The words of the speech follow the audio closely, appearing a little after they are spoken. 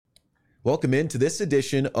Welcome into this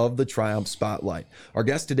edition of the Triumph Spotlight. Our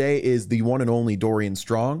guest today is the one and only Dorian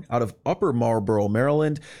Strong out of Upper Marlboro,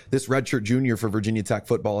 Maryland. This redshirt junior for Virginia Tech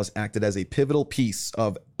football has acted as a pivotal piece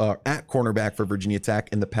of at cornerback for Virginia Tech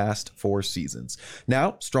in the past 4 seasons.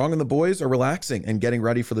 Now, Strong and the boys are relaxing and getting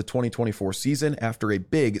ready for the 2024 season after a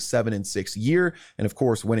big 7-6 year and, of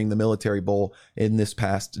course, winning the Military Bowl in this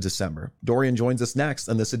past December. Dorian joins us next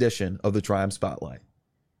on this edition of the Triumph Spotlight.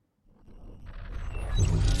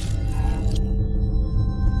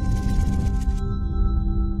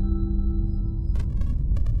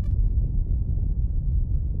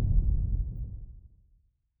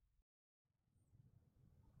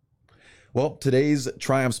 Well, today's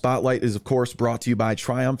Triumph Spotlight is, of course, brought to you by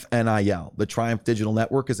Triumph NIL. The Triumph Digital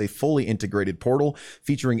Network is a fully integrated portal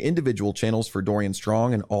featuring individual channels for Dorian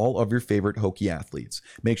Strong and all of your favorite Hokie athletes.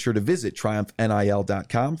 Make sure to visit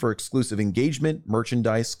triumphnil.com for exclusive engagement,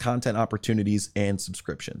 merchandise, content opportunities, and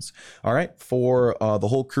subscriptions. All right, for the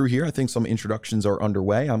whole crew here, I think some introductions are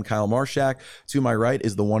underway. I'm Kyle Marshak. To my right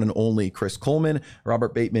is the one and only Chris Coleman.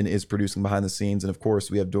 Robert Bateman is producing behind the scenes. And, of course,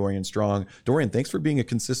 we have Dorian Strong. Dorian, thanks for being a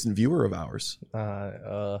consistent viewer of ours.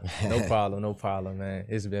 No problem, man.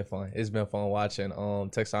 It's been fun. It's been fun watching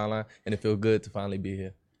Texas Online, and it feels good to finally be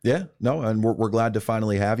here. Yeah, no, and we're glad to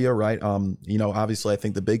finally have you, right? Obviously, I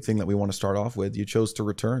think the big thing that we want to start off with, you chose to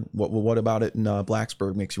return. What about it in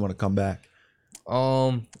Blacksburg makes you want to come back?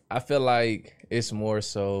 I feel like it's more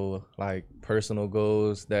so like personal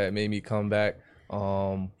goals that made me come back.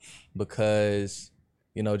 Because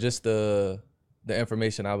just the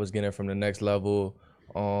information I was getting from the next level.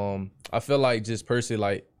 I feel like just personally,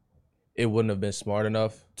 like, it wouldn't have been smart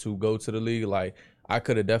enough to go to the league. Like, I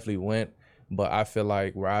could have definitely went, but I feel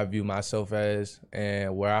like where I view myself as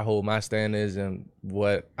and where I hold my stand is and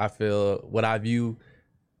what I view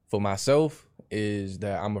for myself is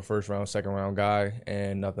that I'm a first round, second round guy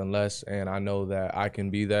and nothing less. And I know that I can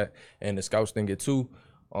be that. And the scouts think it too,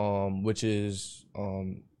 which is,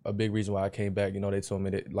 a big reason why I came back. They told me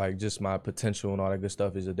that, like, just my potential and all that good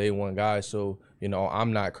stuff is a day one guy. So,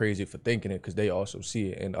 I'm not crazy for thinking it because they also see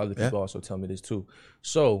it. And other people also tell me this too.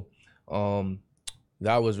 So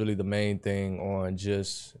that was really the main thing on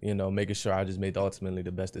just, making sure I just made ultimately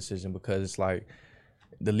the best decision, because it's like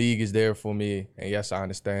the league is there for me. And yes, I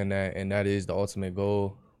understand that. And that is the ultimate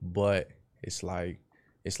goal. But it's like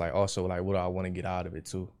also like, what do I want to get out of it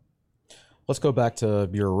too? Let's go back to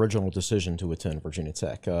your original decision to attend Virginia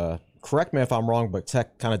Tech. Correct me if I'm wrong, but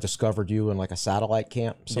Tech kind of discovered you in like a satellite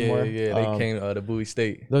camp somewhere. Yeah, they came to Bowie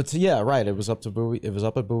State. Yeah, right. It was up to Bowie. It was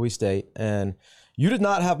up at Bowie State, and you did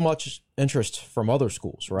not have much interest from other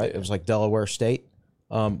schools, right? Yeah. It was like Delaware State.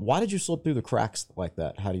 Why did you slip through the cracks like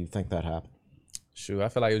that? How do you think that happened? Shoot, I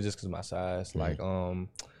feel like it was just because of my size. Like,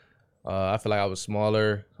 I feel like I was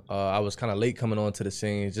smaller. I was kind of late coming onto the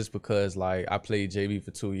scene just because, like, I played JV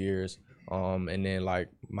for 2 years. And then, like,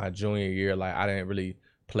 my junior year, like, I didn't really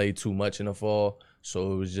play too much in the fall.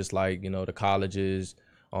 So it was just like, the colleges,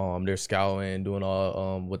 they're scouting, doing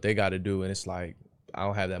all what they got to do. And it's like, I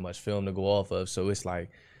don't have that much film to go off of. So it's like,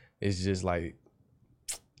 it's just like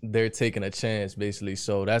they're taking a chance, basically.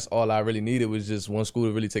 So that's all I really needed, was just one school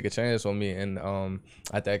to really take a chance on me. And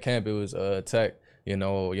at that camp, it was Tech.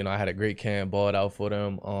 I had a great camp, balled out for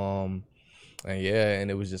them.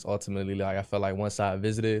 And it was just ultimately, like, I felt like once I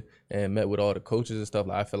visited and met with all the coaches and stuff,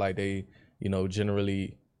 like, I feel like they,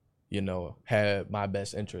 generally, had my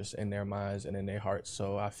best interest in their minds and in their hearts.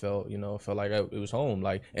 So I felt like it was home.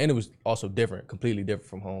 Like, and it was also different, completely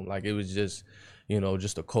different from home. Like, it was just,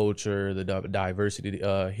 just the culture, the diversity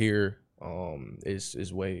here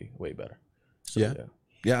is way, way better. So, yeah.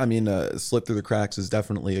 Yeah, I mean, slip through the cracks is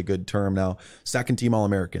definitely a good term. Now, second team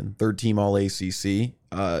All-American, third team All-ACC.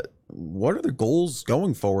 What are the goals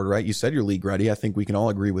going forward, right? You said you're league ready. I think we can all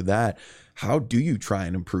agree with that. How do you try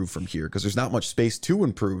and improve from here? Because there's not much space to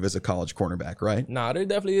improve as a college cornerback, right? Nah, there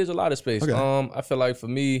definitely is a lot of space. Okay. I feel like for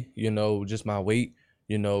me, just my weight,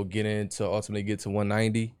 ultimately get to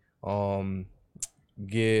 190,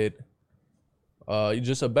 get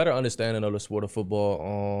just a better understanding of the sport of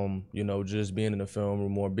football, just being in the film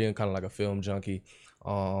room more, being kind of like a film junkie,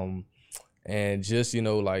 and just,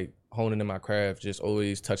 like honing in my craft, just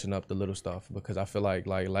always touching up the little stuff, because I feel like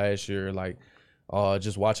last year, like,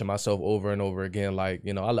 just watching myself over and over again, like,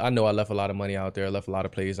 I know I left a lot of money out there, left a lot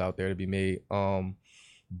of plays out there to be made,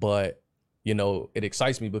 but it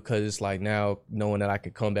excites me because it's like now knowing that I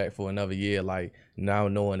can come back for another year, like now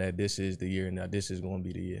knowing that this is the year, now this is going to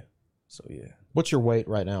be the year. So, yeah. What's your weight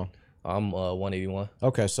right now? I'm 181.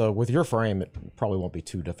 Okay, so with your frame, it probably won't be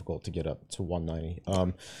too difficult to get up to 190.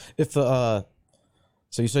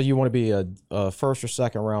 So you said you want to be a first or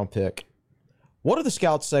second round pick. What do the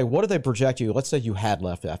scouts say? What do they project you? Let's say you had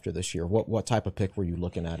left after this year. What type of pick were you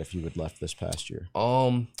looking at if you had left this past year?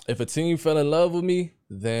 If a team fell in love with me,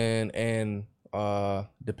 then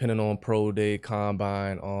depending on pro day,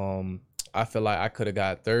 combine, I feel like I could have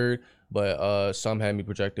got third, but some had me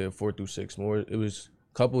projected 4 through 6. More, it was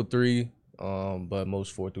a couple 3, but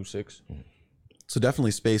most 4 through 6. So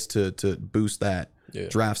definitely space to boost that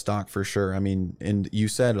draft stock for sure. I mean, and you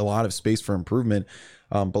said a lot of space for improvement,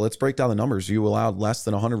 but let's break down the numbers. You allowed less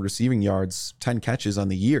than 100 receiving yards, 10 catches on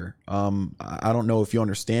the year. I don't know if you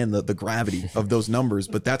understand the gravity of those numbers,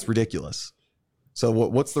 but that's ridiculous. So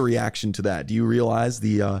what's the reaction to that? Do you realize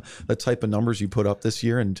the type of numbers you put up this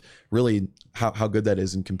year and really how good that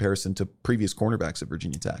is in comparison to previous cornerbacks at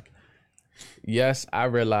Virginia Tech? Yes, I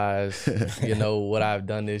realize, what I've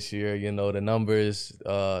done this year.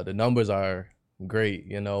 The numbers are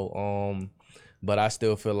great, but I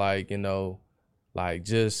still feel like,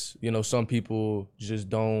 some people just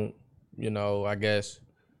don't, I guess,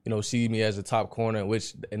 see me as a top corner,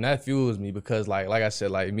 and that fuels me because like I said,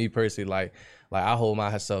 like me personally, like I hold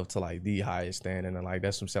myself to like the highest standard, and like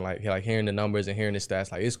that's what I'm saying, like hearing the numbers and hearing the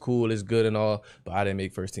stats, like it's cool, it's good and all, but I didn't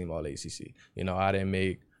make first team All ACC. I didn't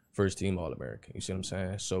make first team All American. You see what I'm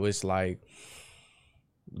saying? So it's like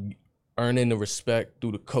earning the respect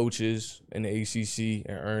through the coaches in the ACC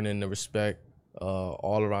and earning the respect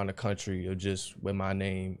all around the country of just with my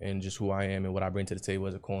name and just who I am and what I bring to the table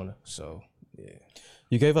as a corner. So yeah.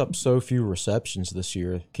 You gave up so few receptions this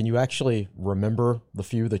year. Can you actually remember the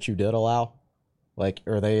few that you did allow? Like,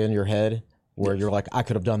 are they in your head where you're like, I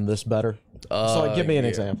could have done this better? So like, give me an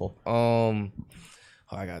example. I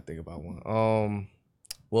gotta think about one.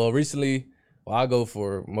 Well, recently, I go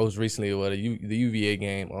for most recently the UVA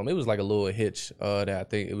game. It was like a little hitch that I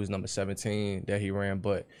think it was number 17 that he ran,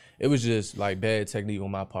 but it was just like bad technique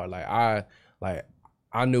on my part. I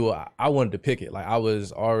knew I wanted to pick it. Like I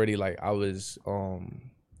was already baiting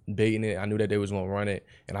it. I knew that they was gonna run it,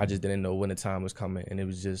 and I just didn't know when the time was coming. And it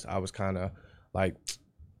was just I was kind of like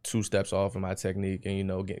 2 steps off in my technique, and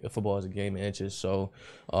football is a game of inches. So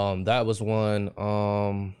that was one.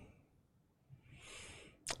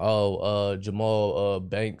 Jamal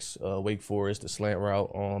Banks, Wake Forest, the slant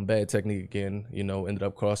route. Bad technique again. Ended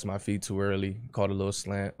up crossing my feet too early. Caught a little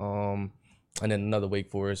slant. And then another Wake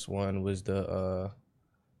Forest one was they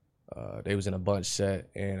was in a bunch set,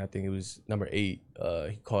 and I think it was number 8. He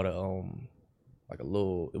caught it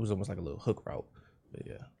was almost like a little hook route. But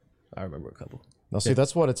yeah, I remember a couple. Now, see,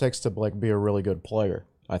 that's what it takes to like be a really good player.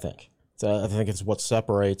 I think. I think it's what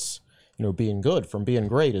separates being good from being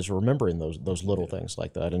great is remembering those little things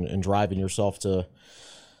like that and driving yourself to,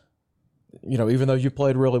 even though you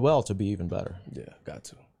played really well, to be even better. Yeah, got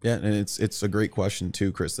to. Yeah, and it's a great question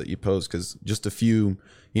too, Chris, that you posed, because just a few,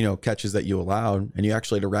 catches that you allowed, and you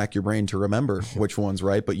actually had to rack your brain to remember which ones,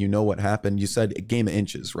 right? But what happened. You said a game of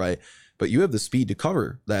inches, right? But you have the speed to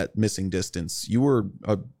cover that missing distance. You were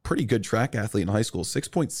a pretty good track athlete in high school.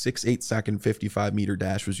 6.68 second 55-meter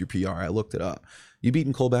dash was your PR. I looked it up. You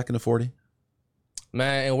beaten Cole back in the 40?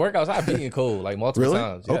 Man, in workouts, I've beaten Cole like multiple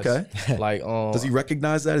times. Yes. Okay. Like, does he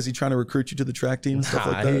recognize that? Is he trying to recruit you to the track team and stuff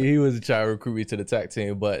like that? He was trying to recruit me to the track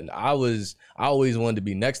team, but I always wanted to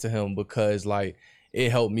be next to him because like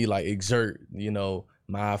it helped me like exert,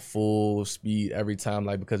 my full speed every time,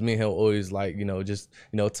 like because me and him always like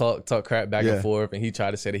talk crap back and forth, and he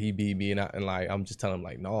tried to say that he beat me, and I'm just telling him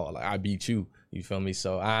like no, like I beat you. You feel me?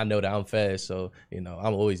 So I know that I'm fast, so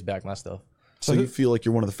I'm always back my stuff. So you feel like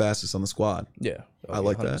you're one of the fastest on the squad? Yeah. I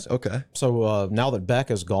like 100%. That. Okay. So now that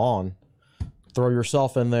Beck is gone, throw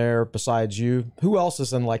yourself in there besides you. Who else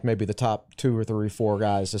is in like maybe the top 2 or 3, 4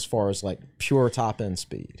 guys as far as like pure top end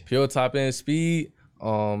speed? Pure top end speed.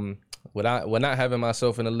 Without having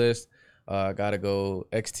myself in the list, gotta go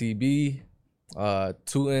XTB,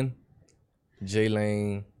 Tootin, J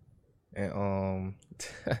Lane, and I'm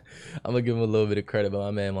gonna give him a little bit of credit, but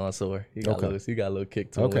my man Mansour, he got a little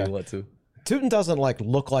kick to him when he want to. Tootin doesn't like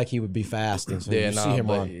look like he would be fast until you see him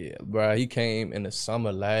run. Yeah, bro, he came in the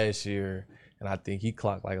summer last year, and I think he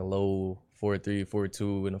clocked like a low 4.3,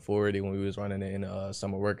 4.2 in the 40 when we was running it in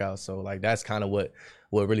summer workouts. So like that's kind of what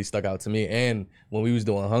really stuck out to me. And when we was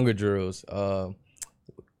doing hunger drills,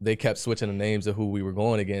 they kept switching the names of who we were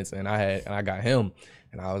going against, and I got him.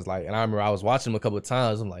 And I was like, and I remember I was watching him a couple of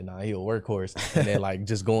times. I'm like, nah, he a workhorse. And then like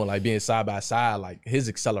just going like being side by side, like his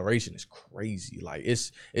acceleration is crazy. Like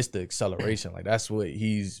it's the acceleration. Like that's what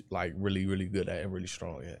he's like really, really good at and really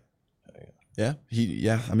strong at. Yeah.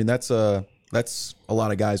 I mean, that's a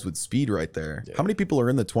lot of guys with speed right there. Yeah. How many people are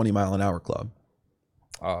in the 20-mile-an-hour club?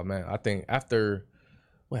 Oh man, I think after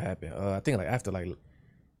what happened? I think like after like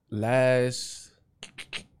last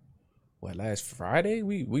last Friday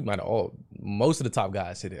we might have all most of the top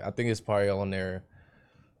guys hit it. I think it's probably on there.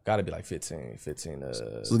 Got to be like 15. So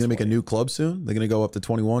they're gonna make a new club soon. They're gonna go up to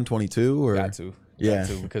 21, 22, or got to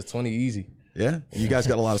because 20 easy. Yeah, you guys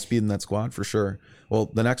got a lot of speed in that squad for sure.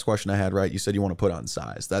 Well, the next question I had, right? You said you want to put on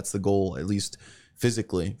size. That's the goal, at least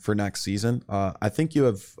physically, for next season. I think you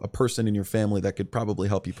have a person in your family that could probably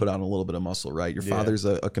help you put on a little bit of muscle, right? Your father's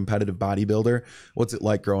a competitive bodybuilder. What's it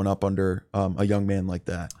like growing up under a young man like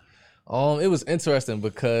that? It was interesting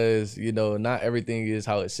because, not everything is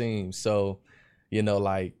how it seems. So,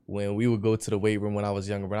 like when we would go to the weight room when I was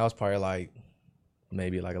younger, when I was probably like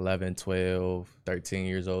maybe like 11, 12, 13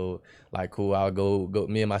 years old, like cool, I'll go,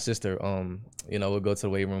 me and my sister, we'll go to the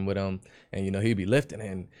weight room with him and, he'd be lifting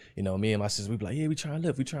and, me and my sister, we'd be like, yeah, we trying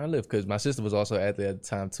to lift. Cause my sister was also at the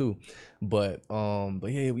time too. But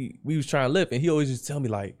yeah, we was trying to lift and he always used to tell me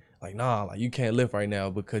like, nah, like you can't lift right now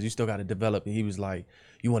because you still got to develop. And he was like,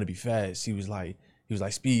 you want to be fast. He was like,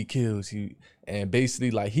 speed kills. And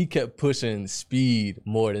basically like he kept pushing speed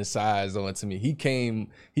more than size onto me. He came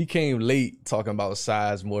late talking about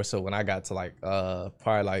size more so when I got to like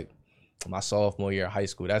probably like my sophomore year of high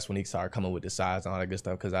school. That's when he started coming with the size and all that good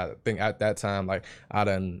stuff. Cause I think at that time like I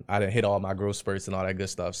done hit all my growth spurts and all that good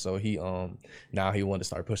stuff. So he now he wanted to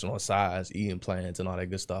start pushing on size, eating plans and all that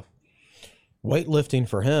good stuff. Weightlifting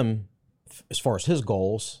for him, as far as his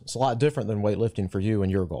goals, it's a lot different than weightlifting for you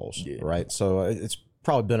and your goals, right? So it's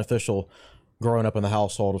probably beneficial growing up in the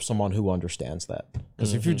household of someone who understands that.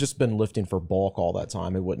 Because if you've just been lifting for bulk all that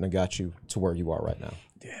time, it wouldn't have got you to where you are right now.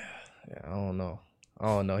 Yeah, I don't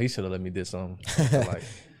know. He should have let me do something. Like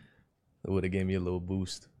it would have gave me a little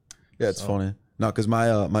boost. Yeah, it's funny. No, because my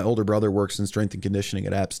older brother works in strength and conditioning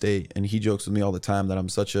at App State, and he jokes with me all the time that I'm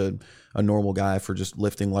such a normal guy for just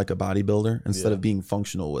lifting like a bodybuilder instead of being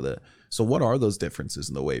functional with it. So what are those differences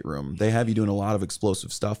in the weight room? They have you doing a lot of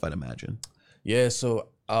explosive stuff, I'd imagine. Yeah, so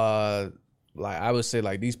like I would say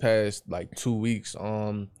like these past like 2 weeks,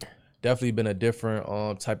 definitely been a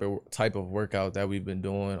different type of workout that we've been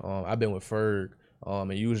doing. I've been with Ferg,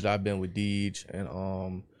 and usually I've been with Deej,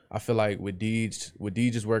 and I feel like with Deej's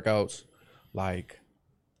workouts, like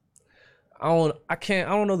I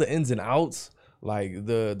don't know the ins and outs, like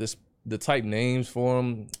the type names for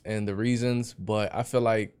them and the reasons, but I feel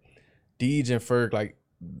like Deej and Ferg, like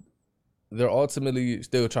they're ultimately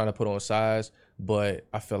still trying to put on size, but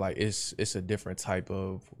I feel like it's a different type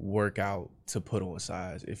of workout to put on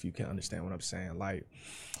size, if you can understand what I'm saying. Like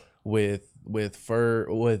with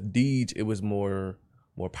Deej, it was more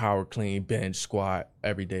power clean, bench, squat,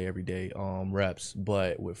 every day reps.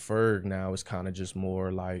 But with Ferg now, it's kind of just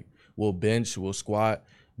more like we'll bench, we'll squat,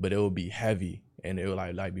 but it will be heavy and it will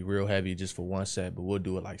like be real heavy just for one set, but we'll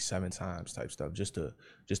do it like 7 times type stuff just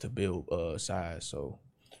to build size. So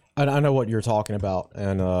I know what you're talking about.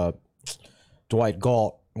 And Dwight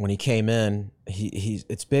Galt, when he came in,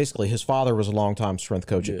 it's basically his father was a longtime strength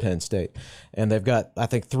coach at Penn State, and they've got I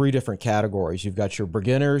think 3 different categories. You've got your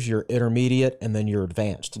beginners, your intermediate, and then your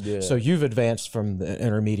advanced. Yeah. So you've advanced from the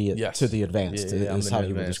intermediate to the advanced. Is how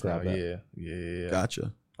you would describe that. Yeah.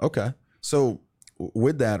 Gotcha. Okay. So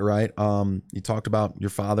with that, right? You talked about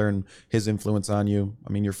your father and his influence on you.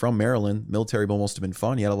 I mean, you're from Maryland. Military must have been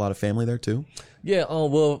fun. You had a lot of family there too. Yeah.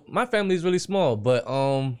 Well, my family is really small, but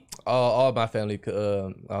all my family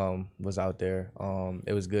was out there.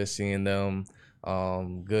 It was good seeing them.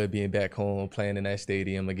 Good being back home, playing in that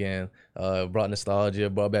stadium again. Brought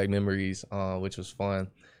nostalgia, brought back memories, which was fun.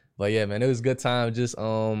 But yeah, man, it was a good time. Just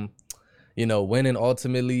winning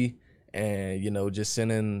ultimately, and just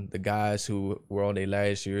sending the guys who were on their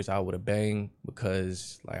last years out with a bang,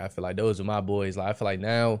 because like I feel like those are my boys. Like I feel like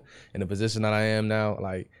now in the position that I am now,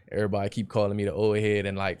 like everybody keep calling me the old head,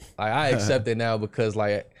 and like I accept it now, because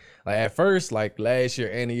like at first, like last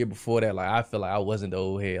year and the year before that, like I feel like I wasn't the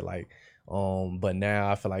old head, like but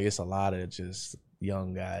now I feel like it's a lot of just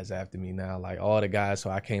young guys after me now. Like all the guys who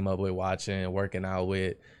I came up with watching, working out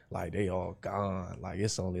with, like they all gone. Like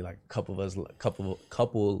it's only like a couple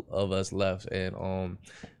of us left. And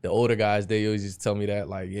the older guys, they always used to tell me that,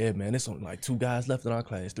 like, yeah, man, it's only like 2 guys left in our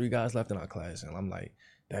class, 3 guys left in our class. And I'm like,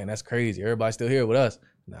 dang, that's crazy. Everybody's still here with us.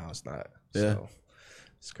 No, it's not. Yeah. So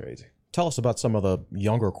it's crazy. Tell us about some of the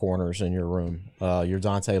younger corners in your room. Your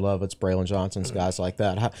Dante Lovitz, Braylon Johnsons, guys like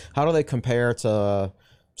that. How do they compare to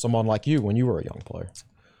someone like you when you were a young player?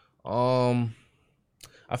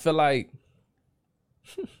 I feel like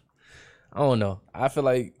I don't know. I feel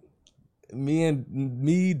like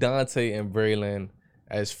me, Dante, and Braylon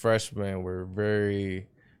as freshmen were very,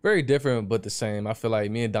 very different, but the same. I feel like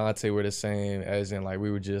me and Dante were the same, as in like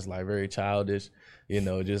we were just like very childish,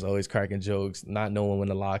 just always cracking jokes, not knowing when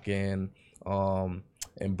to lock in.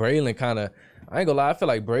 And Braylon I ain't gonna lie, I feel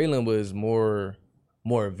like Braylon was more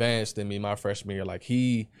advanced than me my freshman year. Like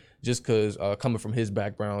he, just cause coming from his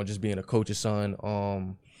background, just being a coach's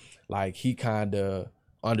son, like he kind of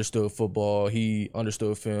understood football. He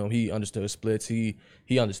understood film. He understood splits. He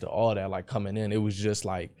understood all that. Like coming in, it was just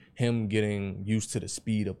like him getting used to the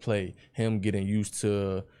speed of play. Him getting used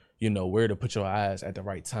to where to put your eyes at the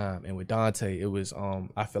right time. And with Dante, it was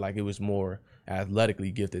I feel like it was more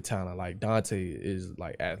athletically gifted talent. Like Dante is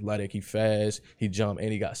like athletic. He fast. He jump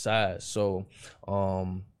and he got size. So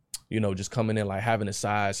just coming in like having the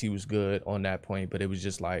size, he was good on that point. But it was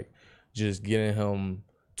just like getting him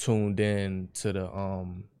tuned in to the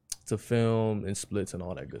to film and splits and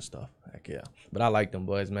all that good stuff. Heck yeah. But I like them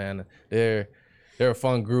boys, man. They're a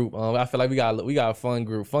fun group. I feel like we got a fun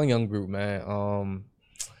young group, man.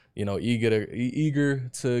 Eager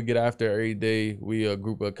to get after every day. We a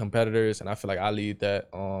group of competitors, and I feel like I lead that.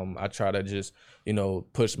 I try to just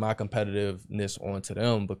push my competitiveness onto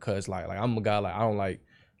them, because like I'm a guy, like I don't like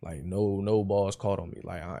no balls caught on me.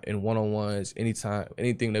 Like in one-on-ones, anytime,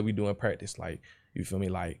 anything that we do in practice, like you feel me,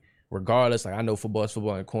 like regardless, like I know football is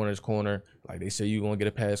football and corner is corner. Like they say you're gonna get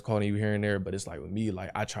a pass caught on you here and there, but it's like with me,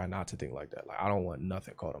 like I try not to think like that. Like I don't want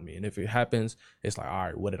nothing caught on me, and if it happens, it's like, all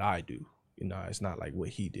right, what did I do? It's not like what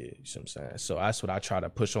he did, you know what I'm saying? So that's what I try to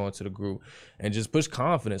push on to the group, and just push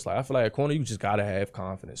confidence. Like I feel like at corner, you just gotta have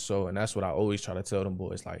confidence. So, and that's what I always try to tell them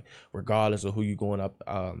boys, like regardless of who you going up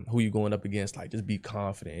against, like just be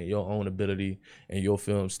confident in your own ability and your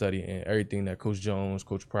film study and everything that Coach Jones,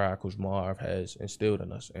 Coach Pryor, Coach Marv has instilled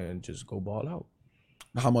in us, and just go ball out.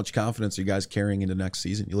 How much confidence are you guys carrying into next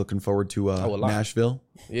season? You looking forward to Nashville?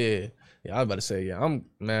 Yeah, I was about to say,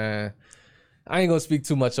 I ain't gonna speak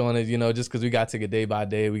too much on it, just because we got to take it day by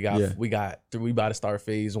day. We about to start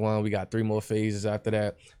phase 1. We got 3 more phases after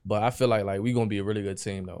that. But I feel like we gonna be a really good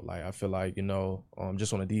team though. Like I feel like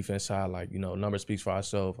just on the defense side, like numbers speaks for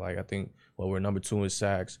ourselves. Like I think we're number 2 in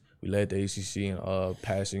sacks. We led the ACC in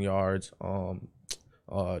passing yards,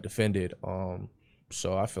 defended.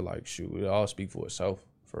 So I feel like it all speak for itself.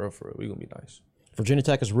 For real, we gonna be nice. Virginia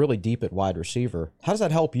Tech is really deep at wide receiver. How does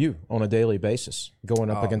that help you on a daily basis, going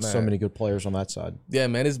up against so many good players on that side? Yeah,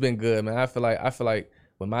 man, it's been good, man. I feel like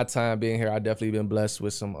with my time being here, I definitely been blessed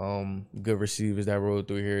with some good receivers that rolled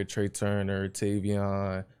through here. Trey Turner,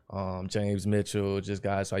 Tavion, James Mitchell, just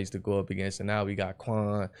guys I used to go up against. And now we got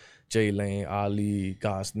Quan, Jay Lane, Ali,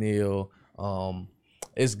 Goss Neal.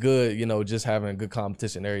 It's good, just having good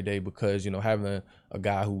competition every day, because, having a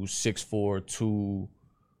guy who's 6'4",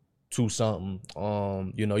 2 something,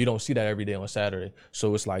 you don't see that every day on Saturday.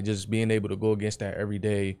 So it's like just being able to go against that every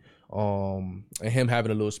day, and him having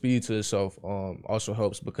a little speed to himself also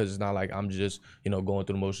helps, because it's not like I'm just going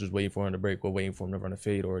through the motions waiting for him to break or waiting for him to run a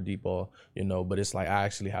fade or a deep ball, but it's like I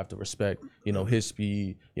actually have to respect his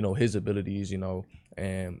speed, his abilities,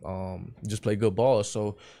 and just play good ball.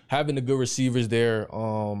 So having the good receivers there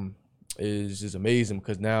is amazing,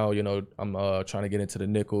 because now I'm trying to get into the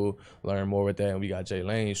nickel, learn more with that, and we got Jay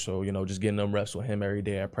Lane, so just getting them reps with him every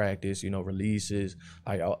day at practice, releases,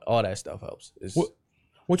 like all that stuff helps.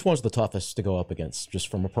 Which one's the toughest to go up against, just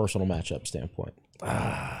from a personal matchup standpoint?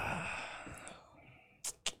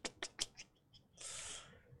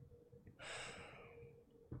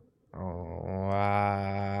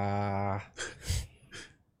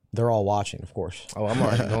 They're all watching, of course. Oh, I'm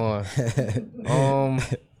already going.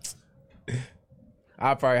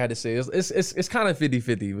 I probably had to say it's kind of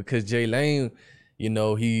 50-50, because Jay Lane,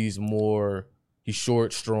 he's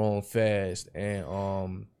short, strong, fast, and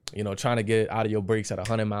trying to get out of your breaks at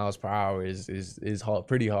 100 miles per hour is hard,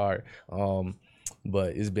 pretty hard.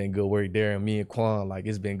 But it's been good work there, and me and Quan, like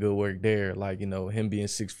it's been good work there. Like him being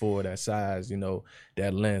 6'4", that size,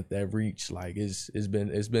 that length, that reach, like it's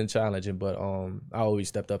been challenging. But I always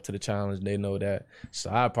stepped up to the challenge. They know that, so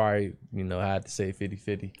I probably had to say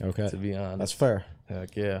 50-50. Okay, to be honest, that's fair.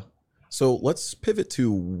 Heck yeah. So let's pivot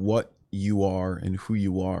to what you are and who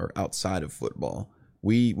you are outside of football.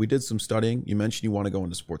 We did some studying. You mentioned you want to go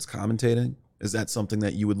into sports commentating. Is that something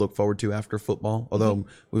that you would look forward to after football? Although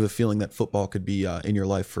we have a feeling that football could be in your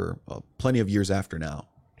life for plenty of years after now.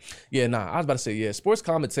 Yeah, I was about to say, yeah, sports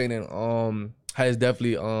commentating has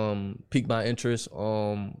definitely piqued my interest.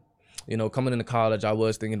 Coming into college, I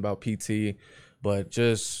was thinking about PT, but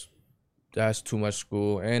just that's too much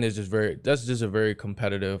school, and that's just a very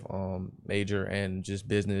competitive major, and just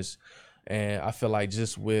business. And I feel like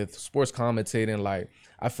just with sports commentating, like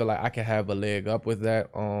I feel like I can have a leg up with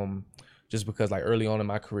that. Just because like early on in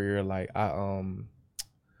my career, like I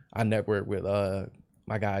networked with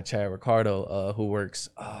my guy Chad Ricardo, who works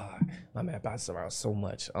my man bounces around so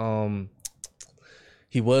much.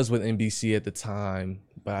 he was with NBC at the time,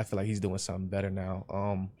 but I feel like he's doing something better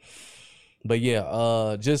now. But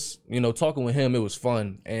yeah, just, talking with him, it was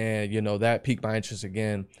fun. And, that piqued my interest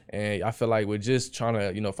again. And I feel like we're just trying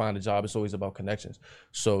to, find a job. It's always about connections.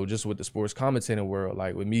 So just with the sports commentating world,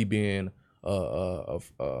 like with me being a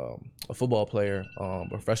football player, a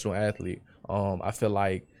professional athlete, I feel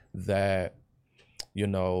like that,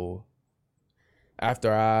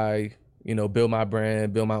 after I, build my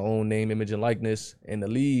brand, build my own name, image, and likeness in the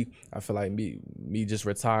league, I feel like me just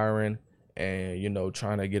retiring and,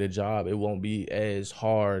 trying to get a job, it won't be as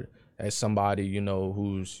hard as somebody,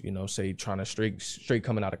 who's, say trying to straight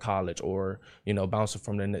coming out of college or, bouncing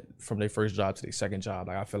from their first job to their second job.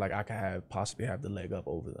 Like I feel like I could possibly have the leg up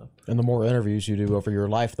over them. And the more interviews you do over your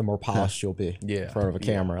life, the more polished you'll be in front of a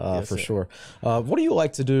camera, Yes, for sir. sure. What do you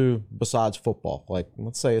like to do besides football? Like,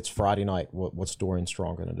 let's say it's Friday night. What's Dorian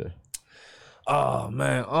Strong going to do? Oh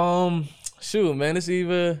man, shoot, man, it's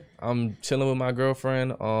either I'm chilling with my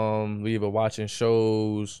girlfriend, we either watching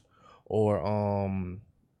shows or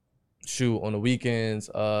shoot on the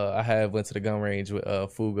weekends. I went to the gun range with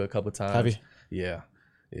Fuga a couple times. Have you?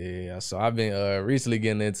 Yeah. So I've been recently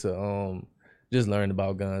getting into just learning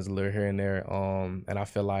about guns a little here and there. And I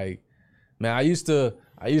feel like, man, I used to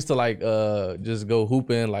like just go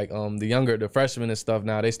hooping, like the freshmen and stuff.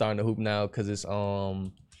 Now they starting to hoop now because it's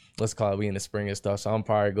let's call it, we in the spring and stuff. So I'm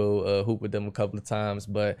probably go hoop with them a couple of times.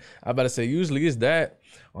 But I better say usually it's that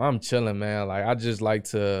or I'm chilling, man. Like I just like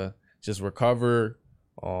to just recover.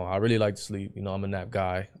 I really like to sleep. I'm a nap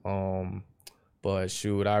guy. But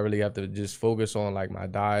shoot, I really have to just focus on like my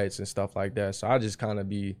diets and stuff like that. So I just kind of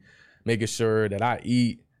be making sure that I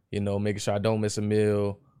eat, making sure I don't miss a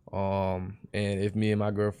meal. And if me and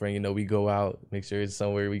my girlfriend, we go out, make sure it's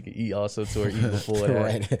somewhere we can eat also to or eat before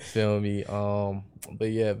that. Right. Feel me?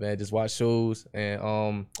 But yeah, man, just watch shows and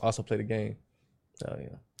also play the game. So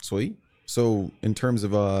yeah. Sweet. So in terms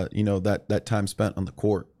of that time spent on the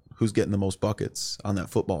court, who's getting the most buckets on that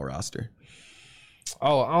football roster?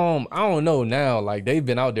 Oh, I don't know now. Like they've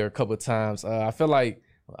been out there a couple of times. I feel like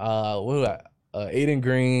Aiden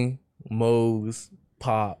Green, Mose,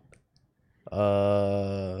 Pop.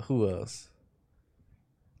 Who else?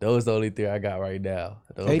 Those the only three I got right now.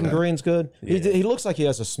 Aiden Green's good. Yeah. He looks like he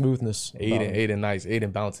has a smoothness. about him. Aiden nice.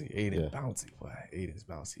 Aiden bouncy. Yeah. Bouncy. Boy, Aiden's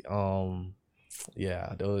bouncy.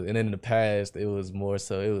 Yeah. Those, and then in the past, it was more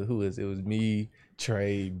so. It was me,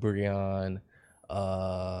 Trey, Brian. Who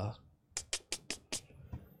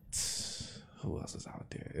else was out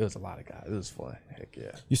there? It was a lot of guys. It was fun. Heck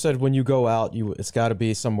yeah. You said when you go out, it's got to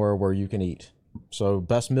be somewhere where you can eat. So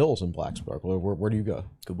best meals in Blacksburg. Where do you go?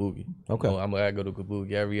 Kabuki. Okay. I go to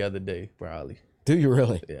Kabuki every other day, probably. Do you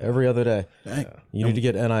really? Yeah. Every other day. Dang. You need to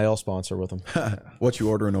get NIL sponsor with them. What you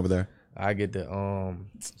ordering over there? I get the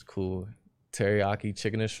it's cool teriyaki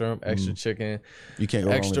chicken and shrimp, extra chicken, You can't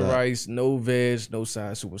go wrong extra with that. rice, no veg, no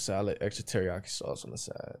side, super salad, extra teriyaki sauce on the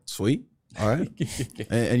side. Sweet. All right.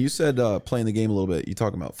 And you said playing the game a little bit. You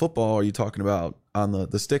talking about football? Or are you talking about on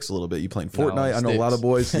the sticks a little bit? You playing Fortnite? I know a lot of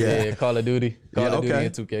boys. Yeah. Yeah, Call of Duty. Call of Duty okay.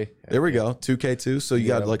 and 2K. There we go. 2K2. So you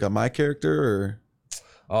got like a my character or?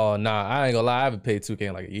 Oh nah, I ain't gonna lie. I haven't played 2K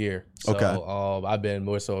in like a year. So Okay. I've been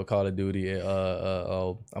more so Call of Duty. And,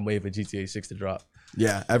 I'm waiting for GTA 6 to drop.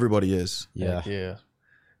 Yeah, everybody is. Yeah.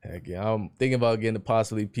 Heck yeah. I'm thinking about getting a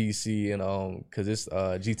possibly PC and because it's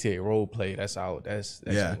GTA role play that's out. That's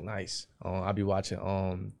Yeah. nice. I'll be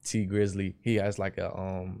watching T Grizzly. He has like a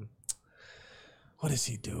what does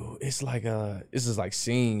he do? It's like this is like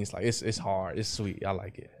scenes. Like it's hard. It's sweet. I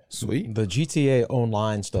like it. Sweet. The GTA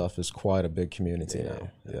online stuff is quite a big community now.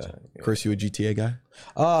 Yeah. Chris, you a GTA guy?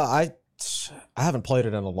 I haven't played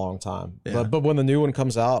it in a long time. But when the new one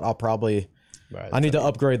comes out, I'll probably Right. I need to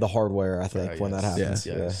upgrade the hardware, I think, when that happens.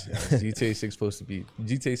 Yes. GTA 6 supposed to be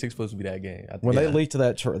that game. I think. When they leaked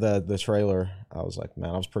that the trailer, I was like,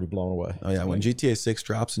 man, I was pretty blown away. Oh yeah, when GTA 6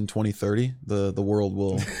 drops in 2030, the world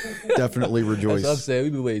will definitely rejoice. That's what I'm saying.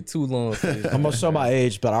 We've been waiting too long for this. I'm gonna show my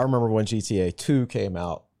age, but I remember when GTA 2 came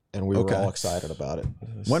out, and we were all excited about it.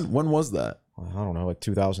 When was that? I don't know, like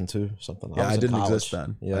 2002, something. Yeah, was I in didn't college. exist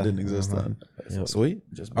then. Yeah. I didn't exist then. Yep. Sweet.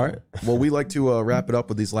 All right. Well, we like to wrap it up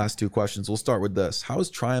with these last two questions. We'll start with this. How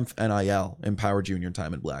has Triumph NIL empowered you in your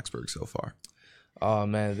time in Blacksburg so far? Oh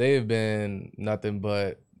man, they've been nothing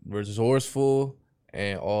but resourceful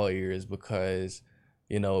and all ears because,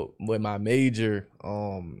 with my major,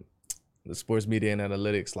 the sports media and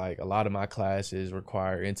analytics, like a lot of my classes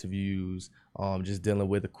require interviews, just dealing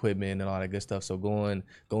with equipment and all that good stuff. So going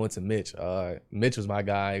to Mitch, Mitch was my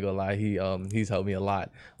guy. I ain't gonna lie, he's helped me a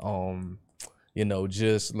lot.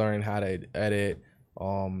 Just learning how to edit,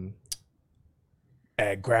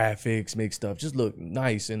 add graphics, make stuff just look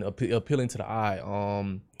nice and appealing to the eye.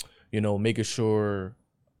 Making sure,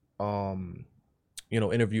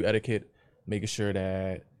 interview etiquette, making sure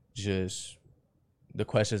that just the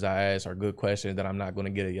questions I ask are good questions, that I'm not going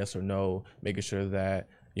to get a yes or no, making sure that,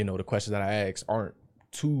 the questions that I ask aren't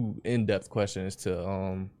too in-depth questions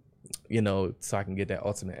to, so I can get that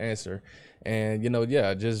ultimate answer. And,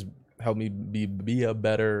 just help me be a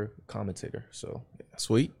better commentator. So, yeah.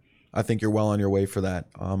 Sweet. I think you're well on your way for that.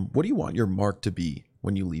 What do you want your mark to be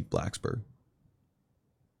when you leave Blacksburg?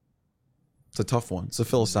 It's a tough one. It's a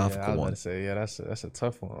philosophical I was one. about to say, yeah, that's a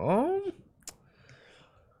tough one.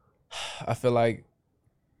 I feel like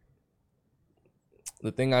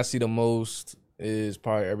the thing I see the most is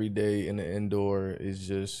probably every day in the indoor is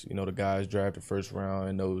just, the guys drafted first round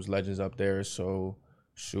and those legends up there. So,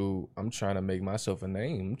 shoot, I'm trying to make myself a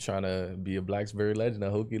name. I'm trying to be a Blacksburg legend, a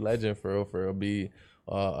Hokie legend for real. Be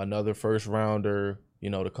another first rounder,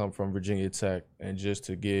 to come from Virginia Tech, and just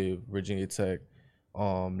to give Virginia Tech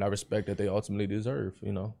that respect that they ultimately deserve.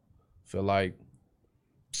 I feel like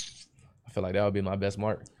that would be my best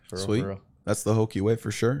mark. Sweet. For real. That's the Hokie way for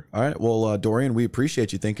sure. All right. Well, Dorian, we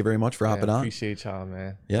appreciate you. Thank you very much for hopping on. Appreciate y'all,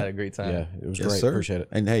 man. Yeah. Had a great time. Yeah, it was Yes, great. sir. Appreciate it.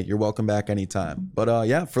 And hey, you're welcome back anytime. But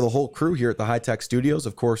yeah, for the whole crew here at the High Tech Studios,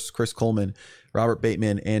 of course, Chris Coleman, Robert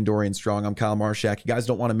Bateman, and Dorian Strong. I'm Kyle Marshak. You guys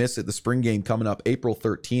don't want to miss it. The spring game coming up April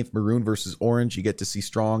 13th, Maroon versus Orange. You get to see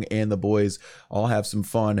Strong and the boys all have some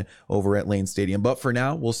fun over at Lane Stadium. But for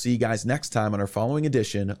now, we'll see you guys next time on our following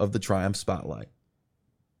edition of the Triumph Spotlight.